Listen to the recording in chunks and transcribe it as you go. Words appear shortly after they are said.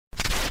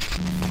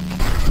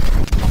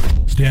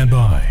stand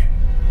by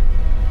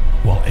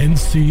while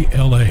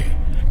NCLA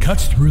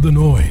cuts through the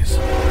noise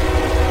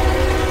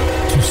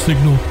to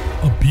signal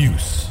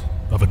abuse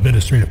of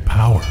administrative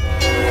power.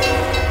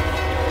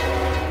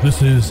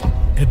 This is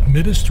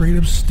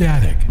Administrative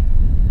Static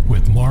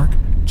with Mark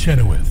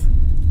Chenoweth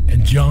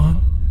and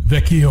John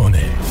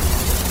Vecchione.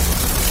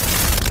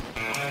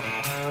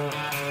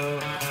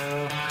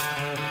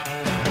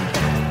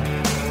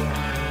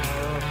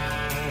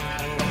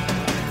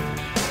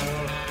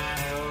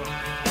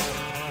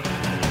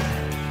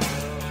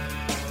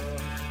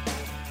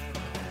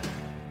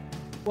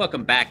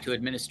 Welcome back to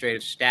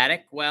Administrative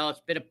Static. Well,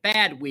 it's been a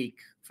bad week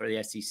for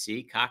the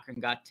SEC.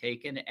 Cochran got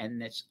taken,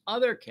 and this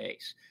other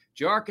case,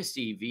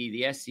 Jarkissi v.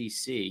 the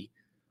SEC,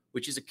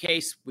 which is a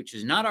case which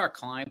is not our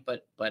client,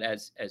 but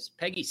as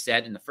Peggy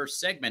said in the first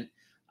segment,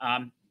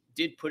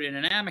 did put in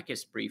an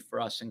amicus brief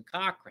for us in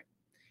Cochran.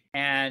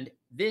 And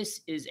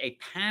this is a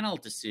panel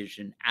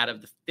decision out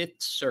of the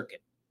Fifth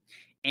Circuit,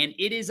 and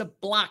it is a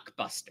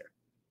blockbuster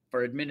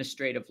for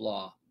administrative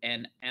law,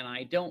 and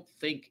I don't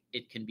think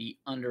it can be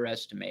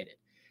underestimated.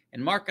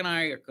 And Mark and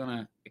I are going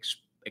to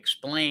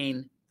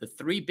explain the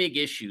three big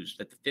issues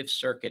that the Fifth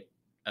Circuit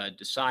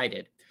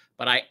decided.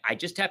 But I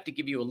just have to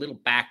give you a little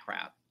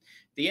background.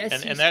 The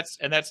SEC,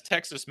 and that's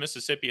Texas,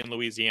 Mississippi, and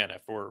Louisiana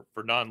for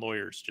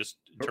non-lawyers, just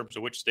in terms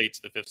of which states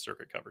the Fifth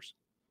Circuit covers.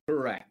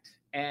 Correct.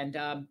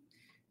 And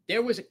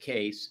there was a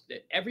case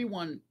that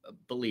everyone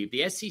believed.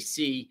 The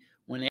SEC,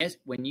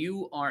 when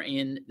you are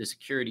in the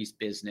securities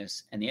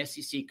business and the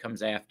SEC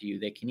comes after you,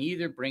 they can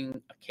either bring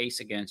a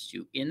case against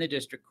you in the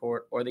district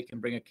court, or they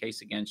can bring a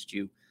case against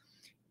you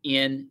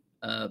in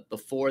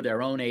before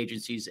their own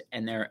agencies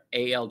and their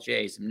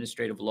ALJs,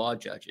 administrative law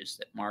judges,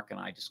 that Mark and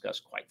I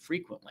discuss quite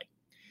frequently.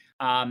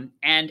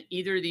 And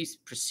either of these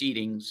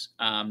proceedings,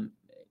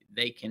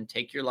 they can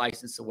take your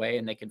license away,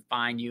 and they can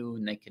fine you,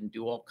 and they can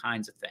do all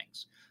kinds of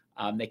things.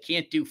 They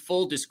can't do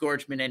full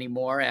disgorgement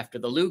anymore after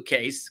the Liu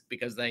case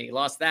because they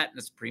lost that in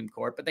the Supreme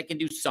Court, but they can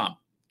do some,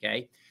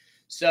 okay?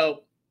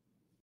 So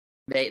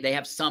they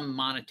have some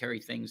monetary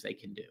things they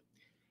can do.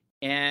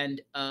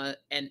 And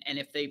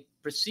if they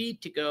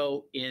proceed to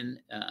go in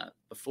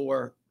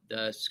before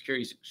the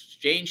Securities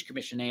Exchange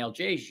Commission,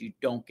 ALJs, you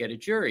don't get a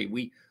jury.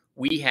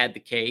 We had the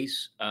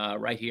case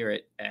right here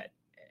at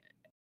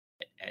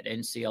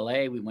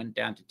NCLA. We went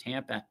down to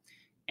Tampa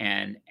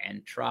and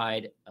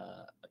tried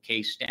a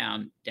case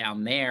down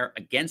there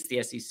against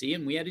the SEC,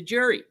 and we had a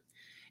jury.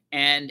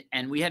 And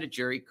we had a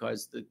jury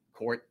because the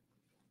court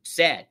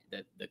said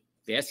that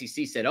the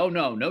SEC said, "Oh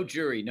no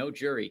jury, no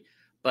jury."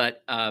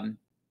 But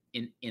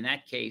in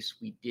that case,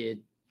 we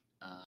did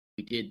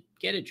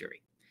get a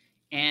jury.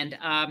 And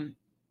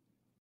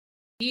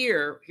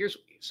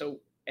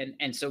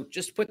so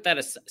just put that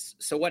aside.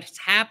 So what's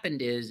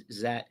happened is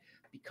that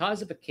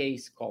because of a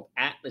case called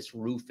Atlas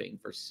Roofing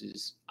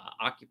versus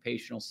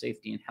Occupational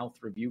Safety and Health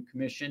Review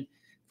Commission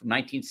from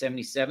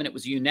 1977, it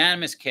was a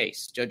unanimous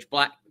case.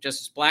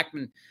 Justice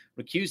Blackmun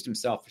recused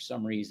himself for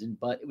some reason,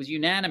 but it was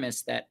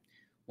unanimous that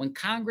when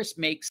Congress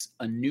makes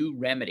a new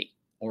remedy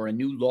or a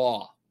new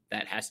law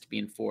that has to be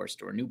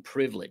enforced, or a new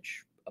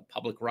privilege, a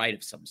public right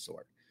of some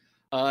sort,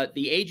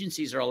 the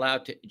agencies are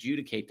allowed to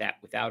adjudicate that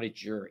without a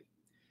jury.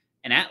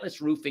 And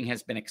Atlas Roofing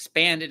has been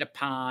expanded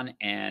upon,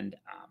 and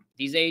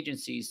these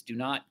agencies do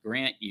not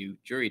grant you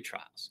jury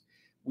trials.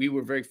 We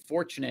were very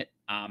fortunate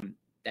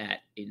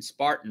that in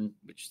Spartan,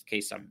 which is the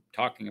case I'm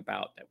talking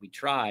about, that we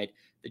tried,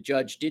 the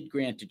judge did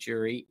grant a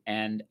jury,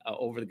 and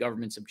over the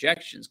government's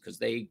objections, because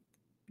they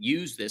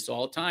use this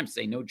all the time,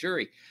 say no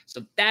jury.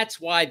 So that's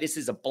why this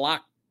is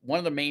one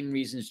of the main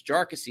reasons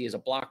Jarkissi is a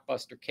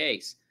blockbuster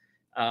case.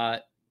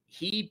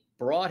 He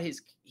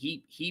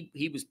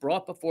was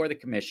brought before the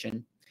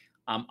commission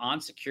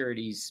on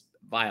securities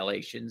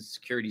violations,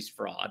 securities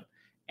fraud,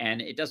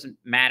 and it doesn't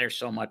matter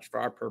so much for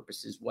our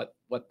purposes what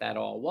that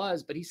all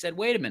was. But he said,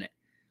 wait a minute,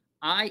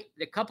 a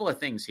couple of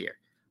things here.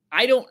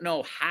 I don't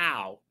know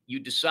how you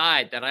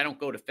decide that I don't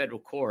go to federal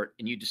court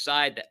and you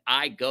decide that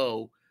I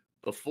go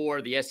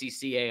before the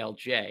SEC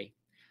ALJ.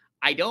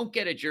 I don't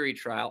get a jury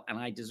trial, and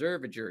I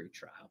deserve a jury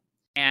trial.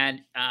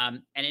 And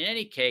in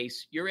any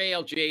case, your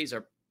ALJs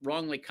are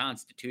wrongly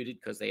constituted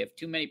because they have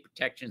too many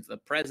protections. The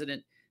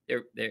president,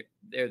 they're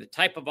the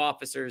type of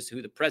officers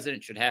who the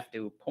president should have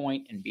to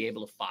appoint and be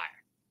able to fire.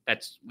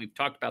 We've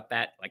talked about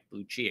that, like the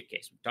Lucia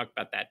case. We've talked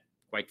about that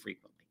quite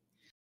frequently.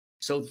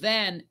 So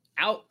then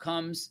out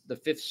comes the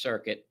Fifth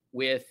Circuit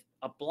with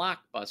a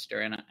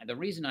blockbuster. And the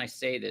reason I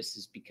say this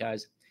is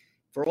because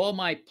for all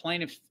my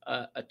plaintiff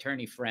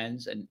attorney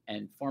friends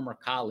and former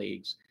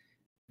colleagues,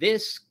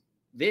 this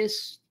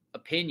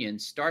opinion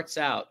starts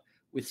out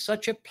with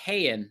such a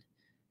paean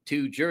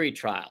to jury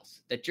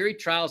trials, that jury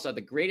trials are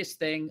the greatest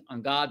thing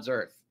on God's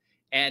earth.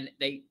 And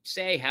they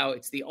say how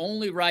it's the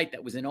only right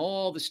that was in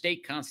all the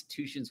state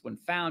constitutions when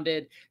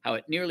founded, how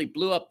it nearly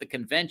blew up the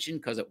convention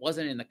because it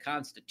wasn't in the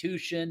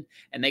Constitution.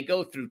 And they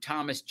go through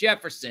Thomas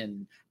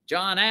Jefferson,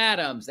 John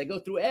Adams. They go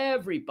through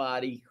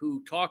everybody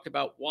who talked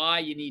about why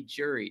you need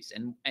juries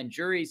and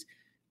juries,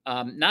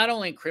 not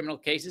only in criminal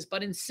cases,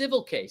 but in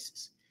civil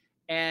cases.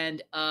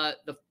 And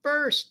the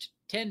first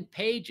 10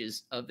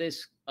 pages of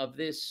this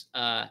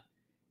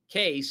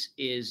case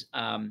is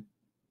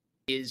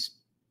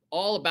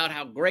all about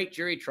how great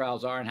jury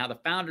trials are and how the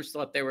founders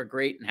thought they were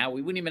great and how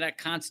we wouldn't even have a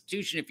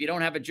constitution if you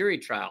don't have a jury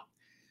trial.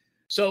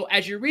 So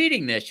as you're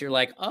reading this, you're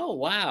like, oh,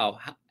 wow,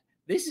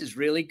 this is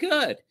really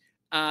good.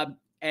 But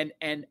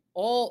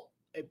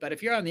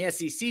if you're on the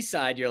SEC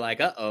side, you're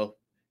like, uh-oh,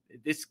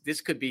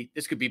 this could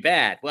be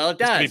bad. Well, it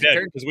does.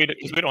 Because we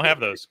don't have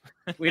those.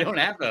 We don't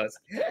have those.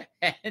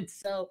 And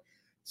so,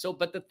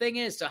 but the thing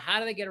is, so how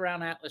do they get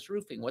around Atlas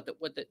Roofing? What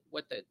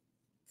the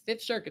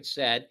Fifth Circuit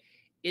said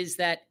is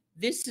that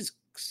this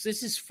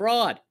is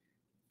fraud.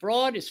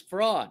 Fraud is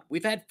fraud.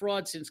 We've had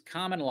fraud since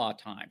common law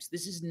times.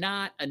 This is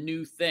not a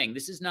new thing.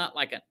 This is not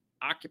like an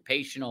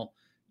occupational,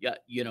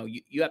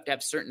 you have to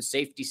have certain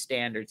safety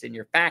standards in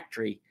your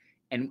factory.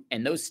 And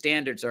those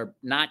standards are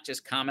not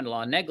just common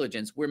law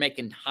negligence. We're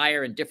making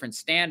higher and different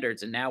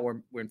standards. And now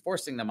we're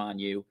enforcing them on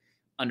you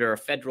under a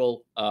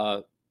federal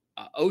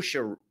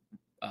OSHA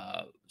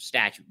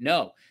statute.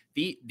 No,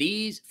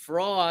 these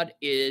fraud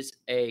is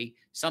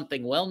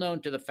something well known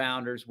to the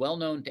founders, well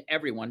known to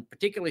everyone,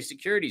 particularly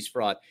securities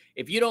fraud.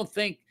 If you don't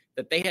think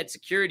that they had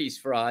securities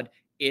fraud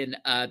in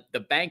the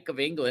Bank of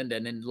England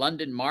and in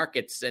London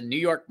markets and New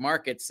York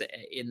markets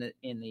in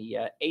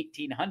the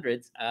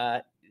 1800s,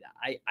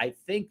 I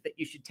think that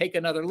you should take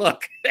another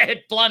look. They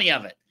had plenty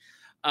of it.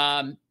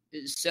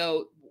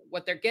 So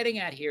what they're getting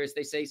at here is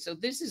they say, so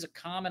this is a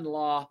common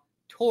law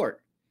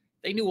tort.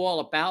 They knew all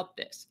about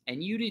this,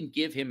 and you didn't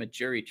give him a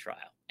jury trial,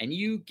 and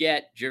you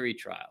get jury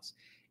trials.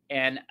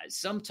 And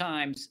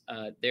sometimes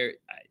the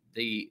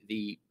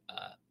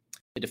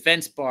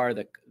defense bar,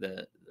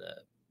 the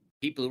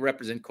people who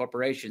represent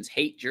corporations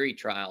hate jury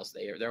trials.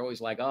 They're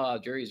always like, oh,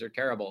 juries are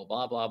terrible,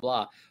 blah, blah,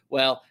 blah.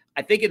 Well,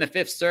 I think in the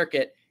Fifth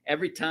Circuit,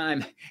 every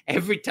time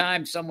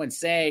someone's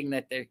saying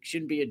that there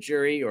shouldn't be a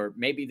jury or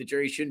maybe the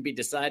jury shouldn't be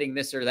deciding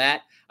this or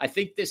that, I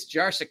think this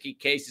Jarsky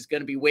case is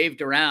going to be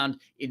waved around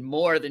in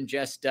more than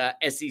just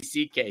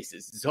SEC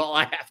cases. Is all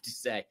I have to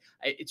say.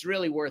 It's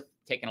really worth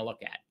taking a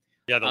look at.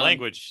 Yeah, the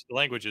language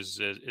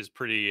is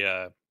pretty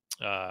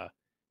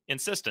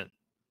insistent.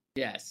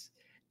 Yes,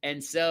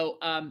 and so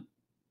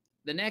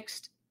the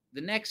next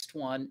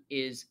one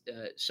is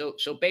so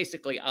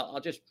basically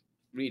I'll just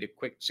read a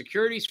quick.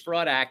 Securities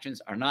fraud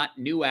actions are not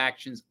new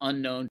actions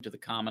unknown to the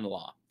common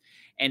law.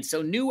 And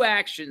so new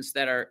actions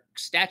that are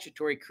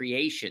statutory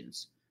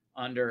creations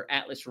under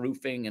Atlas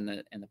Roofing and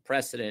the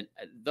precedent,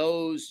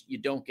 those you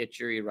don't get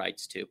jury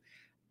rights to.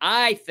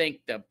 I think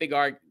the big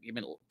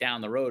argument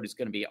down the road is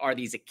going to be, are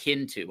these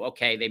akin to?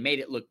 Okay, they made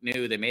it look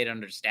new, they made it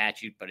under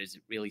statute, but is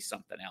it really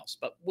something else?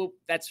 But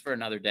that's for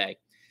another day.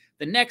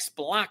 The next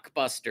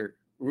blockbuster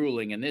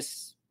ruling in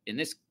this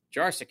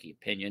Jarsky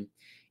opinion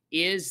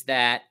is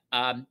that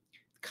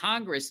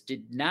Congress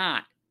did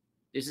not,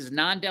 this is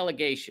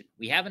non-delegation.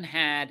 We haven't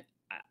had,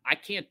 I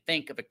can't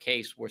think of a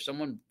case where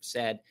someone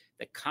said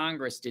that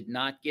Congress did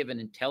not give an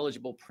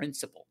intelligible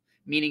principle,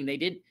 meaning they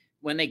didn't,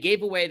 when they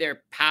gave away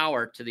their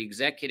power to the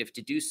executive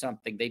to do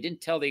something, they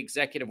didn't tell the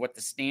executive what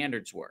the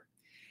standards were.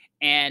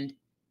 And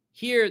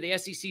here the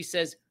SEC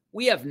says,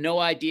 we have no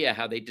idea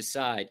how they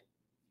decide.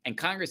 And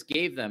Congress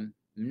gave them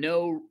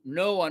no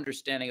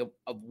understanding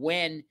of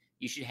when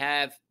you should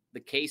have the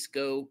case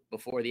go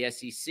before the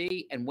SEC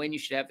and when you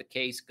should have the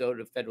case go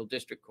to federal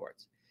district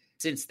courts.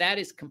 Since that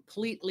is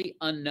completely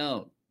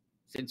unknown,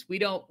 since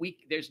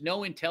there's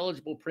no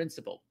intelligible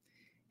principle.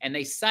 And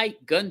they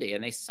cite Gundy,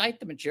 and they cite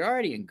the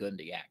majority in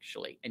Gundy,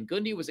 actually. And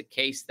Gundy was a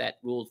case that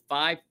ruled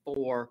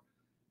 5-4,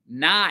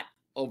 not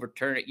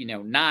overturning,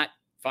 not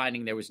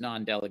finding there was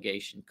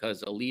non-delegation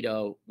because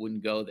Alito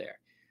wouldn't go there.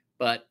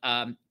 But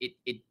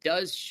it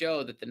does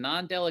show that the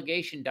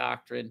non-delegation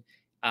doctrine,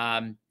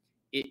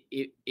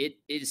 it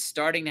is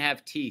starting to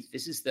have teeth.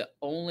 This is the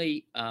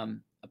only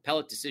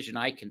appellate decision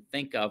I can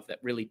think of that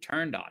really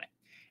turned on it.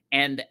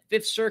 And the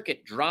Fifth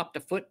Circuit dropped a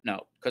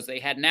footnote because they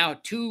had now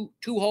two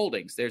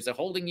holdings. There's a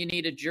holding you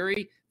need a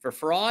jury for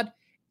fraud,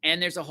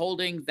 and there's a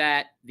holding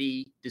that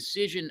the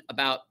decision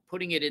about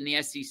putting it in the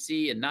SEC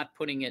and not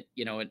putting it,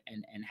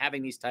 and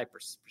having these type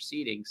of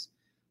proceedings,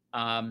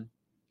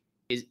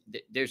 is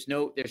there's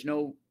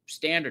no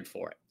standard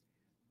for it.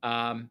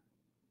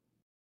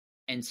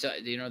 And so,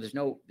 there's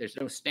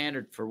no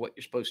standard for what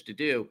you're supposed to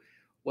do.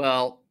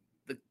 Well,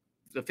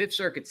 the Fifth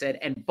Circuit said,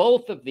 and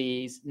both of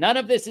these, none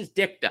of this is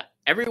dicta.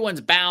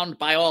 Everyone's bound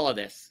by all of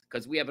this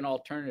because we have an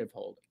alternative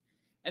holding.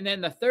 And then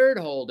the third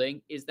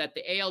holding is that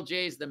the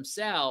ALJs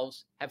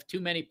themselves have too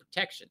many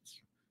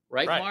protections.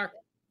 Right. Mark?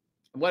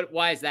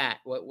 Why is that?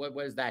 What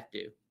does that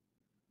do?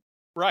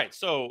 Right.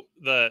 So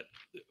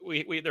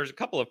there's a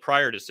couple of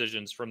prior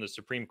decisions from the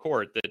Supreme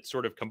Court that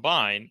sort of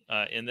combine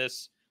in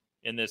this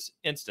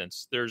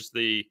instance. There's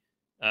the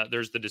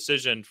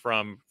decision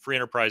from Free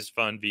Enterprise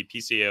Fund v.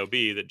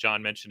 PCAOB that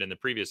John mentioned in the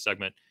previous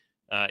segment,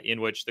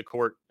 in which the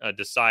court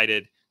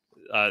decided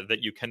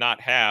that you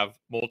cannot have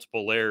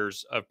multiple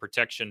layers of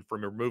protection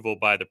from removal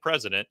by the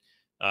president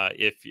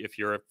if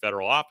you're a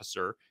federal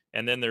officer.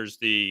 And then there's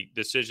the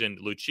decision,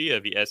 Lucia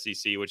v.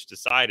 SEC, which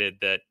decided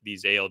that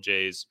these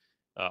ALJs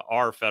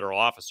are federal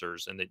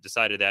officers, and they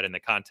decided that in the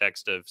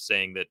context of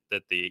saying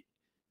that they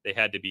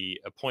had to be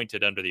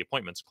appointed under the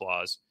Appointments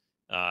Clause.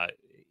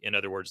 In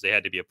other words, they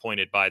had to be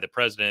appointed by the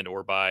president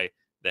or by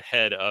the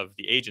head of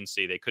the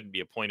agency. They couldn't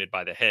be appointed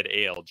by the head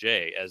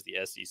ALJ, as the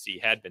SEC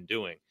had been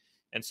doing.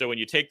 And so when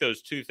you take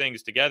those two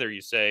things together,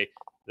 you say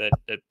that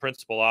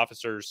principal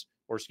officers,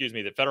 or excuse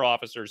me, that federal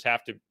officers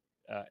have to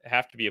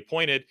be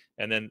appointed,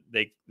 and then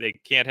they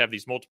can't have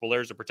these multiple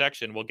layers of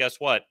protection. Well, guess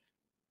what?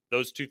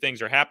 Those two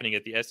things are happening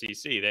at the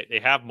SEC. They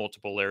have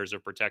multiple layers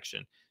of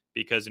protection,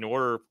 because in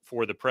order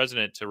for the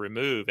president to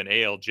remove an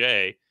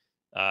ALJ,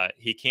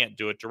 he can't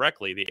do it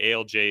directly. The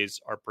ALJs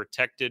are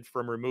protected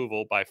from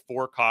removal by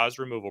for-cause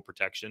removal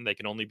protection. They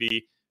can only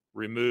be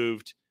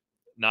removed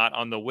not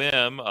on the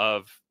whim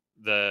of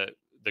the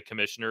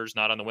commissioners,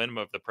 not on the whim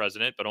of the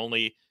president, but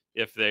only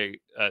if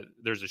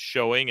there's a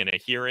showing and a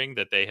hearing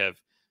that they have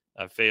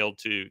failed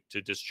to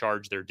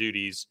discharge their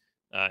duties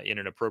in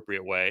an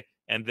appropriate way.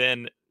 And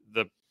then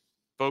the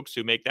folks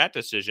who make that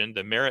decision,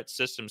 the Merit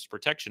Systems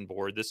Protection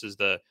Board, this is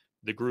the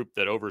group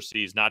that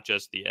oversees not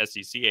just the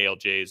SEC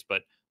ALJs,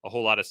 but a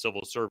whole lot of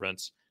civil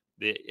servants.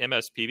 The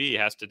MSPB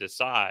has to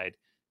decide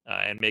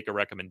and make a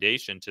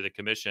recommendation to the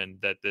commission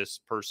that this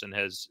person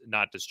has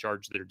not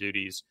discharged their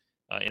duties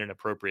in an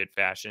appropriate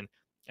fashion.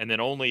 And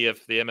then only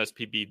if the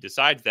MSPB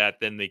decides that,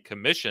 then the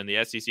commission,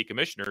 the SEC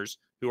commissioners,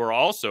 who are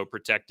also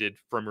protected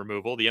from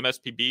removal, the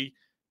MSPB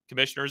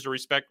commissioners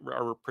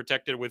are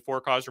protected with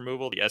for-cause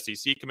removal. The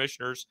SEC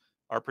commissioners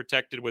are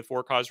protected with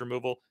for-cause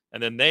removal,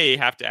 and then they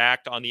have to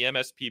act on the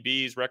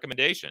MSPB's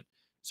recommendation.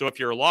 So if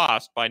you're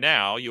lost by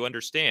now, you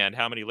understand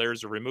how many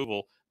layers of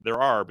removal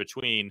there are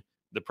between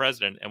the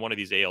president and one of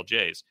these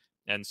ALJs.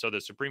 And so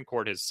the Supreme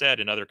Court has said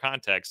in other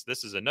contexts,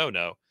 this is a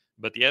no-no,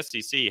 but the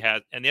SEC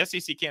has, and the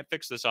SEC can't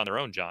fix this on their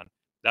own, John.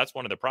 That's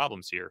one of the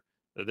problems here.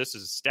 This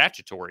is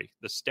statutory.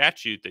 The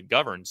statute that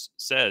governs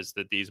says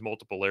that these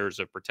multiple layers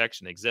of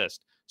protection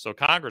exist. So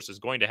Congress is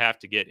going to have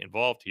to get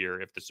involved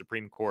here if the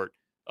Supreme Court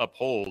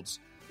upholds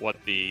what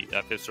the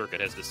Fifth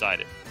Circuit has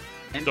decided.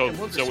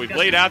 So we've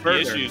laid out the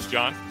issues,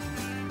 John.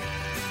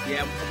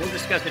 Yeah, we'll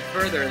discuss it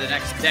further in the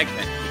next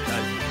segment,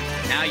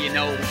 because now you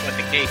know what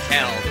the case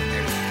held, and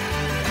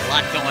there's a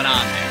lot going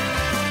on there.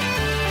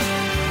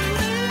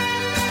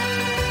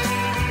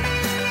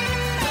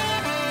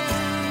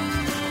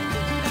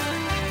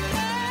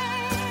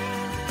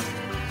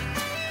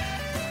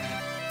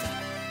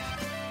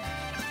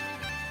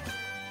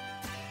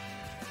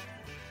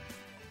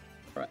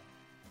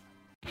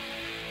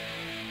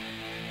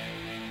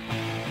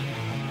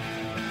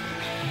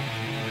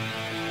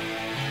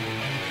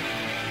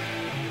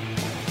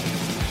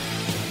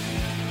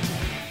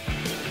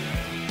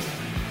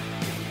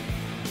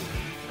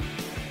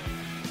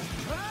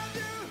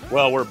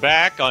 Well, we're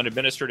back on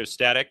Administrative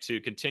Static to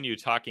continue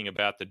talking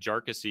about the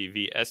Jarkissi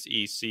v.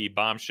 SEC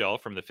bombshell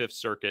from the Fifth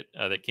Circuit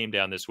that came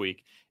down this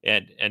week.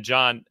 And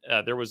John,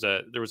 there was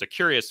a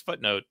curious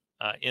footnote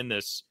in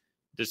this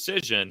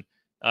decision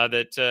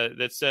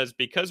that says,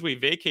 because we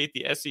vacate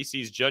the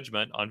SEC's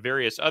judgment on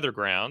various other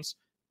grounds,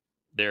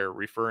 they're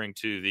referring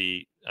to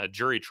the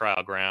jury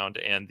trial ground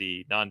and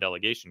the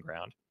non-delegation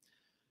ground,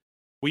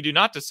 we do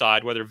not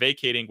decide whether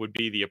vacating would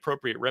be the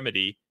appropriate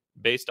remedy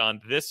based on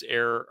this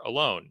error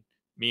alone,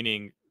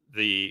 meaning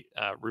the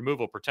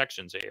removal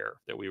protections error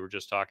that we were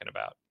just talking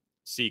about.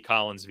 C.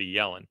 Collins v.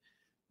 Yellen,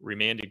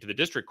 remanding to the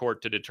district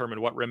court to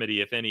determine what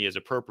remedy, if any, is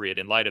appropriate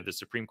in light of the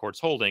Supreme Court's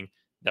holding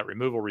that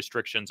removal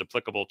restrictions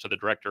applicable to the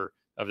director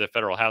of the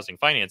Federal Housing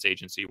Finance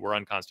Agency were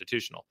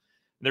unconstitutional.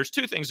 And there's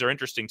two things that are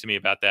interesting to me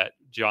about that,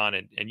 John,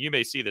 and you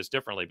may see this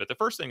differently. But the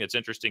first thing that's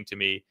interesting to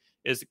me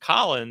is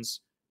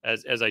Collins,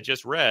 as I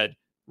just read,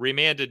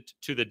 remanded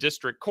to the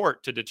district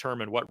court to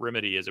determine what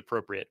remedy is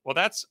appropriate. Well,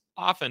 that's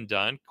often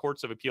done.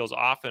 Courts of appeals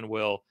often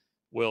will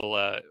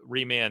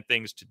remand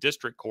things to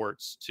district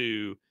courts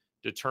to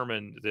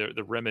determine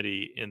the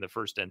remedy in the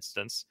first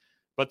instance.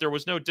 But there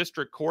was no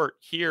district court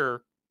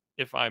here,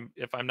 if I'm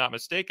not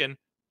mistaken,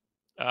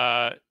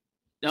 to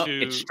turn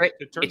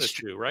this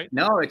to, right?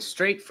 No, it's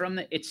straight from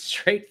the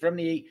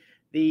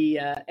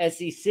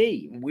SEC.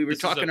 We were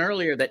talking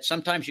earlier that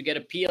sometimes you get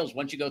appeals.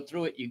 Once you go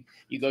through it,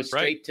 you go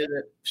straight to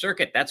the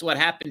circuit. That's what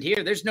happened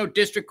here. There's no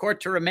district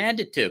court to remand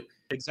it to.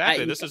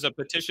 Exactly. This is a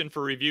petition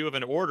for review of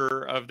an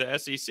order of the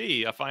SEC,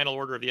 a final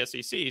order of the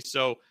SEC.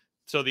 So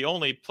the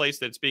only place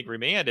that's being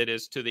remanded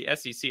is to the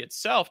SEC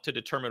itself to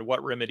determine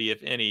what remedy,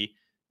 if any,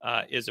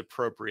 is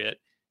appropriate.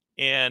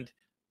 And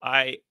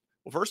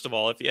first of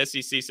all, if the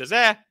SEC says,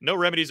 no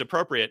remedy is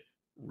appropriate,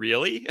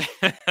 really?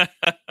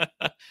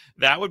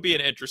 That would be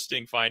an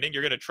interesting finding.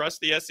 You're going to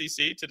trust the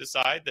SEC to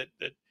decide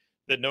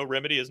that no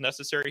remedy is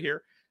necessary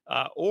here,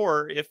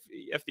 or if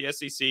the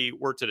SEC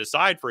were to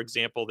decide, for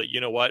example, that, you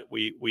know what,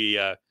 we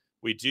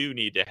do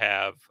need to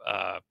have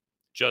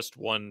just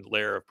one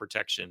layer of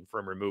protection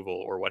from removal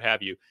or what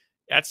have you.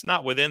 That's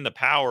not within the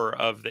power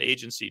of the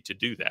agency to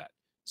do that.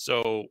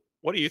 So,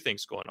 what do you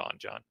think's going on,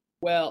 John?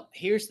 Well,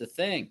 here's the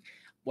thing.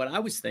 what I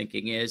was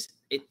thinking is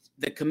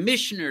the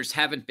commissioners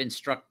haven't been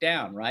struck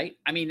down, right?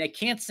 I mean, they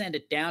can't send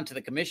it down to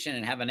the commission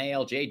and have an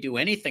ALJ do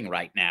anything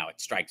right now.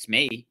 It strikes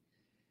me.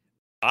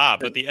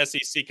 But the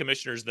SEC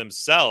commissioners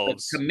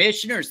themselves,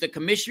 the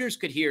commissioners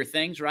could hear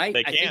things, right?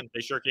 They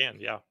sure can.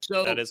 Yeah.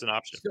 So that is an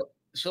option.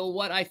 So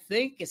what I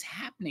think is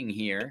happening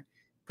here,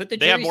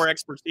 they have more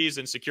expertise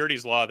in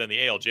securities law than the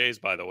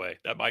ALJs, by the way.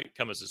 That might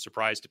come as a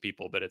surprise to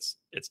people, but it's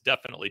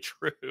definitely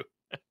true.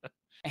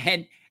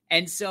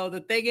 and so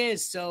the thing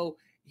is, so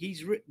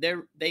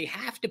they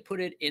have to put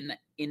it in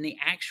the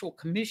actual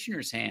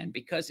commissioner's hand,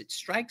 because it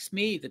strikes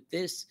me that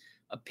this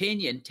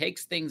opinion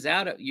takes things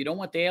out of, you don't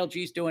want the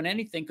ALJs doing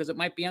anything because it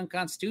might be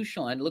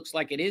unconstitutional, and it looks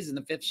like it is in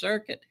the Fifth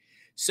Circuit.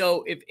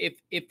 So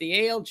if the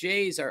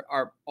ALJs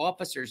are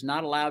officers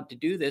not allowed to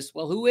do this,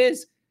 well, who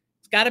is?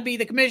 It's got to be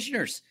the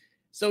commissioners.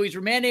 So he's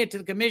remanded to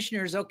the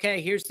commissioners.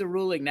 Okay, here's the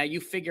ruling. Now you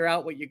figure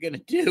out what you're going to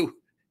do.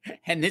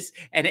 And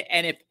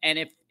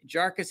if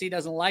Jarkissi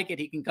doesn't like it,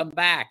 he can come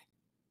back.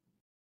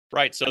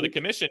 Right. So the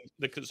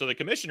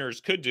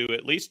commissioners could do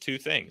at least two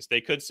things.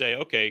 They could say,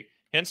 okay,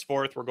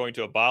 henceforth we're going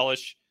to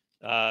abolish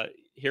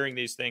hearing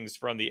these things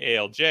from the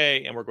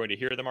ALJ, and we're going to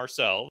hear them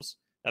ourselves.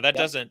 Now that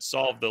doesn't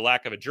solve the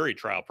lack of a jury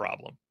trial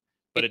problem,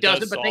 but it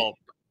does solve.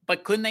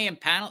 But couldn't they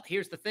impanel?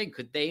 Here's the thing: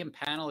 could they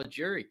impanel a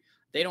jury?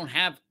 They don't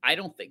have. I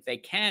don't think they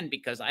can,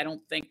 because I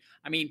don't think.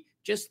 I mean,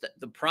 just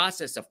the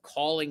process of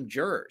calling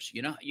jurors.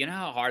 You know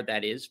how hard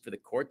that is for the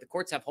court. The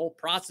courts have whole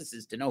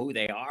processes to know who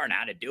they are and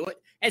how to do it.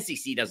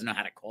 SEC doesn't know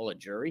how to call a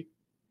jury.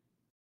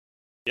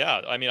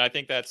 Yeah, I mean, I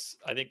think that's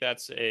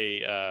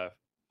a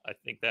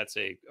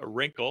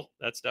wrinkle.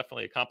 That's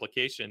definitely a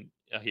complication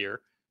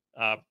here.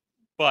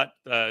 But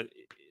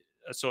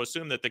so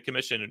assume that the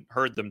commission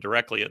heard them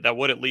directly. That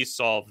would at least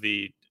solve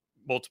the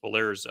multiple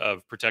layers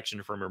of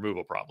protection from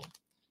removal problem.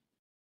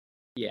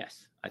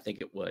 Yes, I think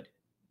it would.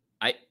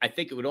 I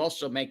think it would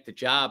also make the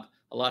job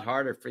a lot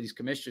harder for these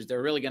commissioners.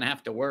 They're really going to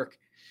have to work.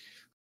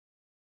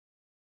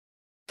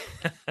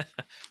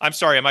 I'm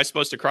sorry. Am I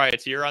supposed to cry a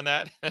tear on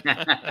that?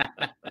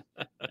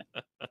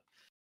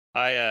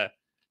 I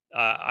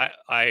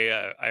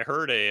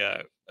heard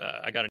I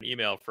got an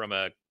email from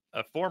a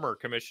former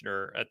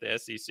commissioner at the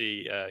SEC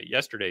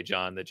yesterday,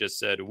 John, that just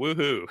said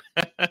 "woohoo."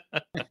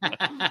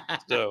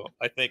 So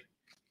I think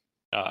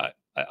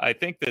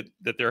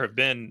that there have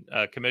been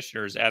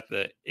commissioners at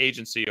the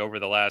agency over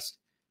the last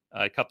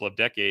couple of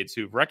decades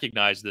who've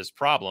recognized this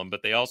problem,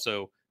 but they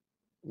also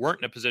weren't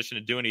in a position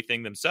to do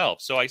anything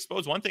themselves. So I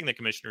suppose one thing the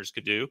commissioners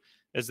could do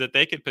is that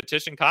they could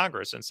petition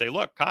Congress and say,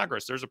 look,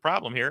 Congress, there's a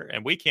problem here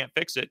and we can't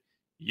fix it.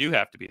 You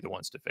have to be the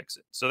ones to fix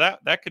it. So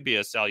that could be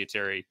a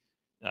salutary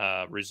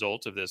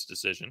result of this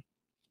decision.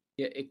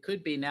 Yeah, it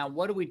could be. Now,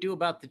 what do we do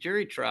about the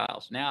jury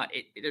trials? Now,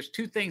 there's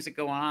two things that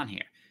go on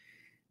here.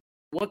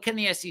 What can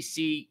the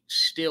SEC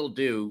still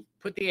do?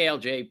 Put the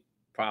ALJ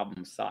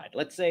problem aside.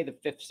 Let's say the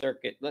Fifth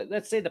Circuit,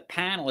 let's say the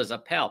panel is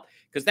upheld,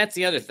 because that's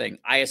the other thing.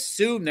 I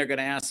assume they're going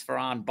to ask for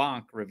en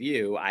banc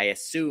review. I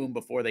assume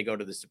before they go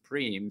to the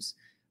Supremes,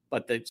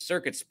 but the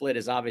circuit split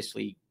is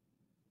obviously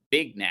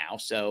big now,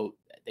 so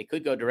they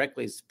could go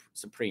directly to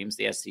Supremes,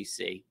 the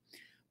SEC.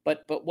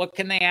 But what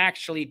can they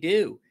actually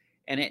do?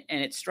 And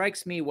it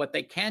strikes me what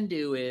they can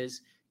do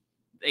is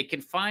they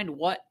can find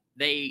what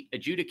they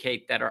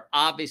adjudicate that are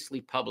obviously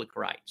public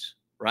rights,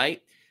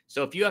 right?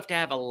 So if you have to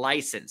have a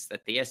license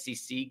that the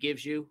SEC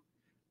gives you,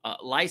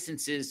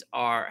 licenses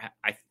are,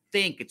 I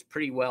think it's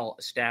pretty well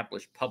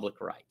established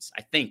public rights.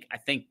 I think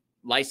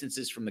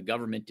licenses from the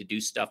government to do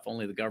stuff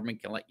only the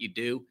government can let you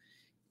do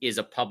is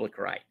a public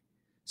right.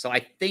 So I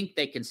think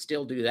they can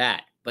still do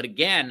that. But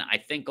again, I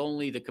think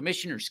only the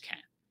commissioners can.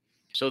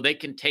 So they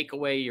can take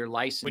away your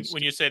license.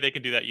 When you say they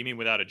can do that, you mean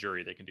without a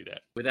jury, they can do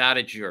that? Without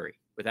a jury.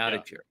 Without a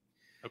jury.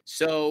 Okay.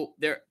 So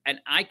there, and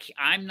I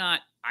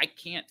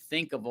can't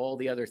think of all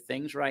the other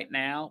things right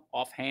now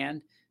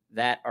offhand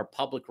that are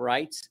public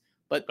rights.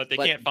 But they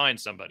can't find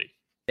somebody.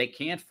 They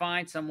can't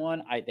find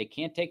someone. They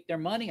can't take their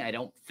money, I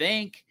don't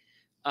think.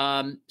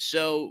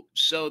 So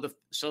the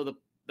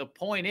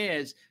point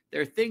is,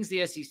 there are things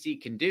the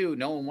SEC can do.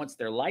 No one wants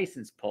their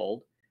license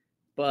pulled,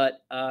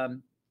 but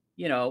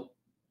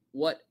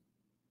what?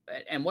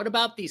 And what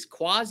about these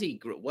quasi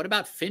group? What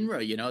about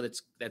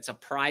FINRA? That's a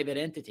private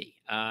entity.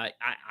 I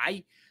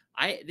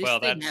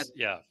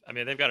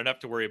mean, they've got enough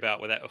to worry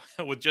about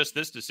with just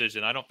this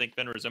decision. I don't think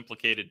FINRA is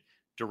implicated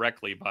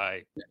directly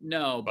by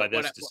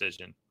this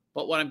decision.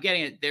 But what I'm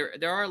getting at,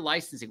 there are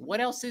licensing.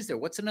 What else is there?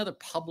 What's another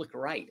public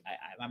right?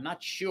 I'm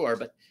not sure,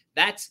 but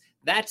that's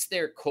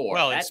their core.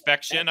 Well,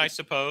 inspection, I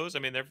suppose. I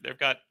mean,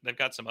 they've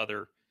got some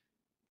other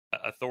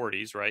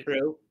authorities, right?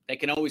 True. They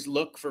can always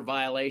look for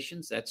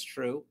violations. That's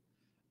true.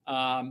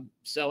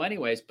 So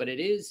anyways, but it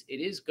is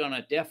going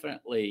to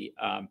definitely,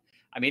 I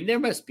mean, there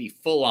must be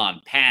full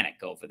on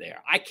panic over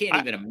there. I can't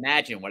even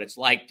imagine what it's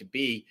like to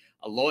be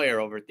a lawyer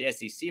over at the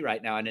SEC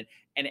right now. And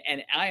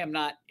I am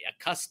not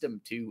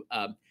accustomed to,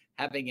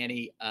 having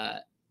any,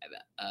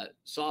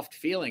 soft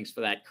feelings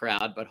for that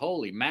crowd, but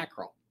holy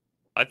mackerel.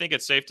 I think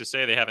it's safe to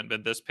say they haven't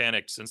been this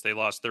panicked since they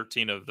lost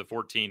 13 of the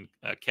 14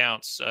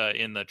 counts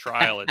in the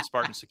trial at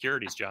Spartan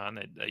Securities, John,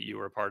 that you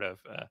were a part of.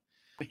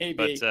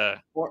 Maybe,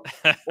 or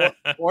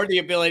the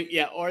ability,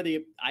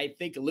 I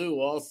think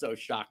Lou also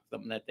shocked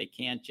them that they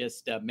can't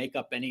just make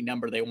up any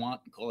number they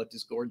want and call it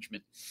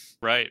disgorgement.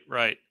 Right.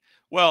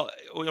 Well,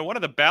 one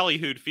of the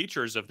ballyhooed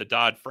features of the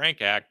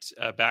Dodd-Frank Act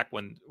back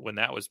when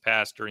that was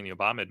passed during the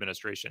Obama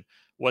administration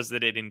was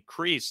that it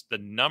increased the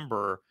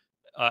number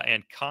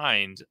and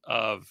kind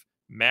of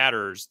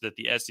matters that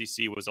the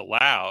SEC was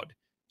allowed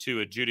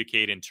to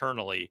adjudicate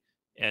internally.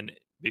 And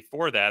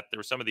before that, there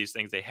were some of these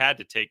things they had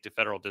to take to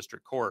federal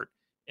district court,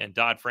 and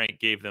Dodd-Frank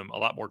gave them a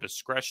lot more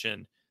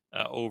discretion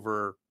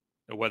over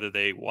whether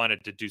they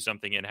wanted to do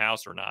something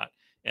in-house or not.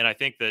 And I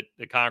think that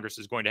the Congress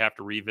is going to have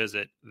to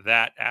revisit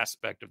that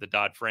aspect of the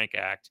Dodd-Frank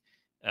Act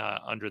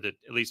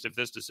at least if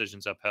this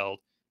decision's upheld,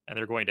 and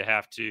they're going to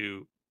have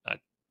to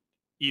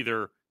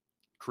either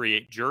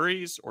create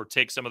juries or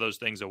take some of those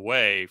things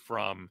away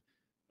from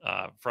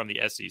the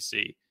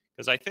SEC.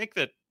 Because I think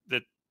that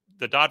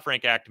the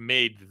Dodd-Frank Act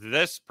made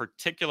this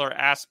particular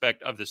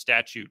aspect of the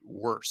statute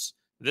worse.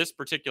 This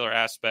particular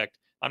aspect,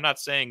 I'm not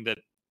saying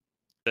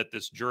that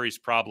this jury's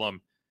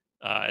problem,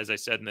 as I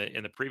said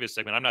in the previous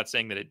segment, I'm not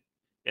saying that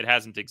it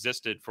hasn't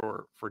existed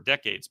for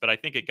decades, but I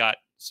think it got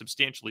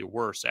substantially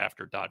worse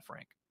after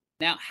Dodd-Frank.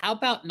 Now, how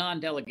about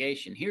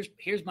non-delegation?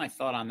 Here's my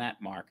thought on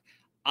that, Mark.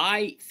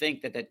 I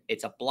think that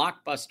it's a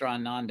blockbuster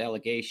on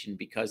non-delegation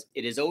because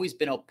it has always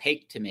been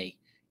opaque to me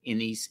in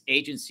these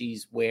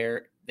agencies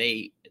where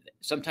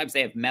sometimes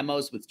they have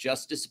memos with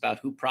justice about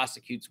who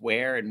prosecutes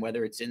where and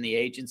whether it's in the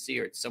agency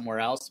or it's somewhere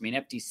else. I mean,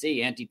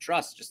 FTC,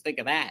 antitrust, just think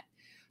of that.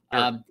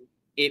 Sure.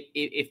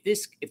 If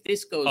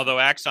this goes, although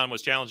Axon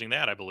was challenging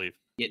that, I believe.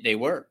 Yeah, they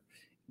were,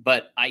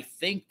 but I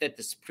think that if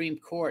the Supreme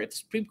Court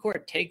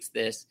takes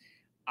this,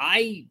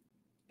 I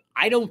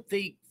don't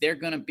think they're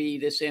going to be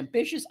this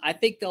ambitious. I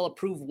think they'll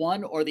approve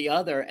one or the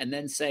other and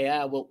then say,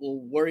 we'll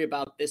worry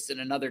about this in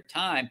another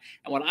time.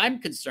 And what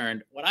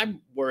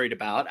I'm worried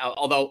about,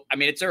 although, I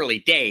mean, it's early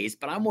days,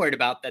 but I'm worried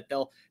about that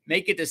they'll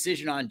make a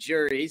decision on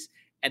juries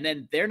and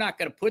then they're not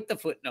going to put the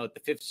footnote the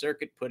Fifth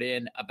Circuit put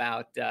in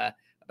about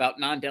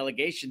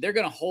non-delegation. They're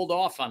going to hold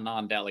off on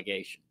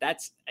non-delegation.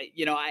 That's,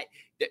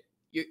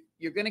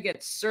 you're going to get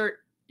cert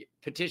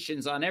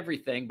petitions on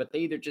everything, but they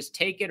either just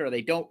take it or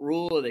they don't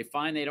rule, or they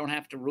find they don't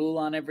have to rule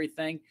on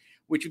everything,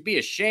 which would be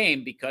a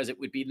shame because it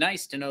would be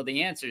nice to know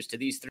the answers to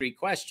these three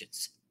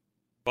questions.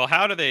 Well,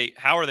 how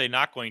are they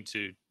not going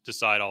to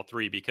decide all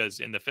three? Because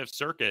in the Fifth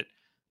Circuit,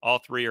 all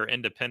three are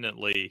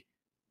independently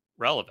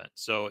relevant.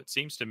 So it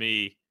seems to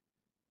me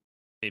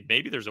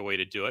maybe there's a way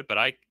to do it, but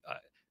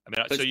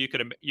so you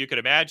could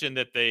imagine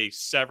that they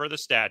sever the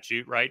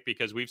statute, right?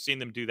 Because we've seen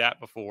them do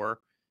that before.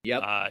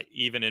 Yep.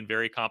 Even in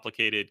very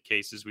complicated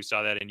cases, we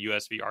saw that in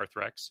US v.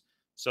 Arthrex.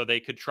 So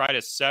they could try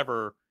to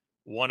sever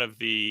one of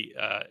the,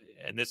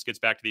 and this gets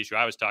back to the issue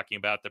I was talking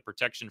about, the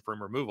protection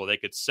from removal. They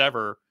could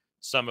sever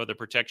some of the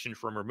protection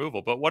from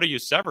removal. But what do you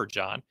sever,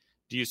 John?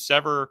 Do you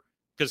sever,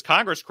 because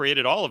Congress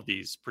created all of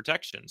these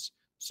protections.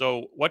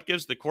 So what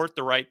gives the court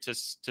the right to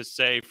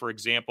say, for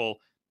example,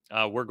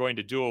 we're going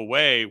to do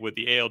away with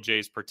the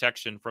ALJ's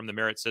protection from the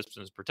Merit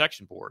Systems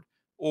Protection Board,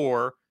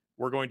 or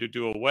we're going to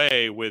do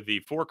away with the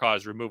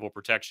for-cause removal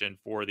protection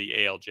for the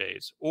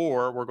ALJs,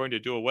 or we're going to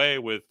do away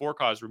with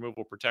for-cause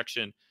removal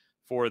protection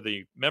for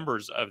the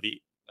members of the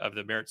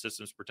Merit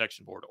Systems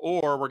Protection Board,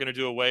 or we're going to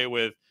do away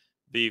with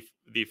the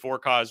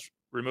for-cause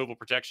removal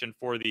protection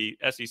for the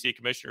SEC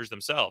commissioners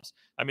themselves.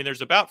 I mean,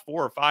 there's about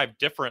 4 or 5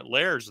 different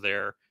layers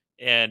there,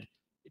 and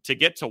to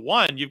get to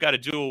one, you've got to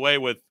do away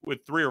with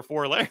 3 or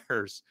 4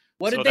 layers.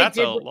 What did they do? That's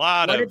a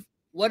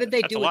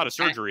lot of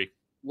surgery.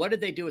 What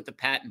did they do with the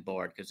patent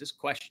board? Because this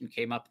question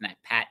came up in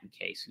that patent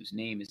case, whose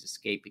name is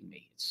escaping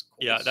me.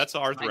 That's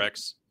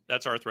Arthrex.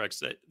 That's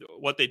Arthrex.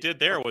 What they did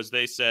there was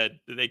they said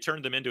they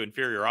turned them into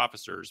inferior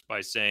officers by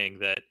saying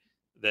that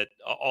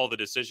all the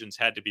decisions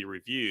had to be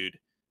reviewed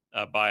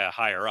by a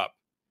higher up,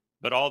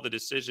 but all the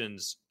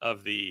decisions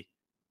of the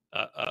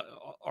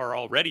are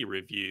already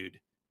reviewed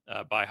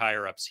by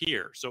higher ups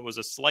here. So it was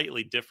a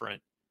slightly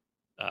different.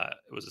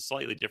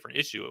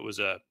 Issue. It was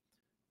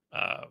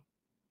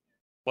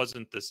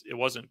it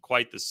wasn't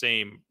quite the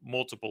same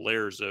multiple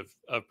layers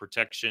of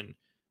protection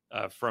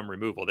from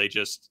removal. They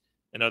just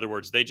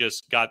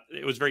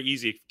it was very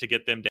easy to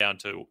get them down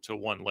to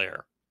one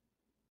layer.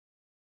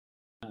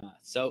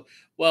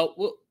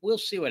 We'll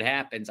see what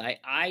happens.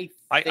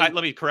 Let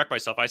me correct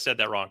myself. I said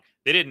that wrong.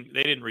 They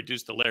didn't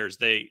reduce the layers.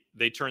 They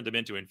turned them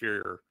into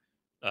inferior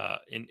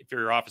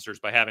officers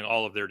by having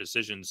all of their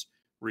decisions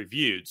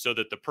reviewed, so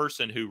that the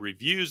person who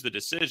reviews the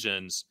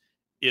decisions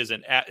is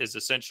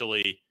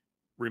essentially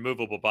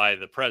removable by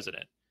the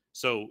president.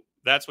 So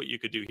that's what you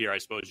could do here. I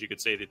suppose you could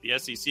say that the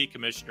SEC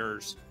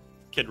commissioners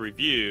can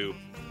review,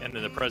 and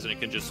then the president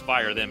can just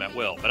fire them at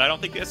will. But I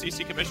don't think the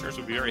SEC commissioners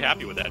would be very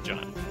happy with that,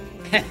 John.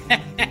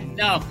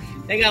 No,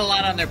 they got a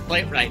lot on their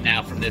plate right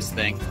now from this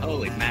thing.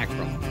 Holy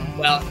mackerel.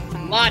 Well,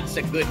 lots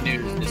of good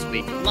news this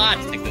week.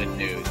 Lots of good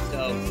news.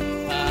 So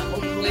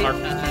hopefully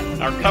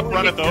our cup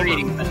runneth over.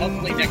 But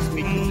hopefully next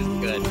week this is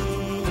good.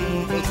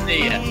 We'll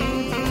see you.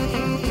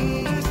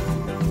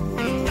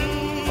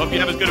 Hope you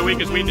have as good a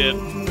week as we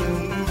did.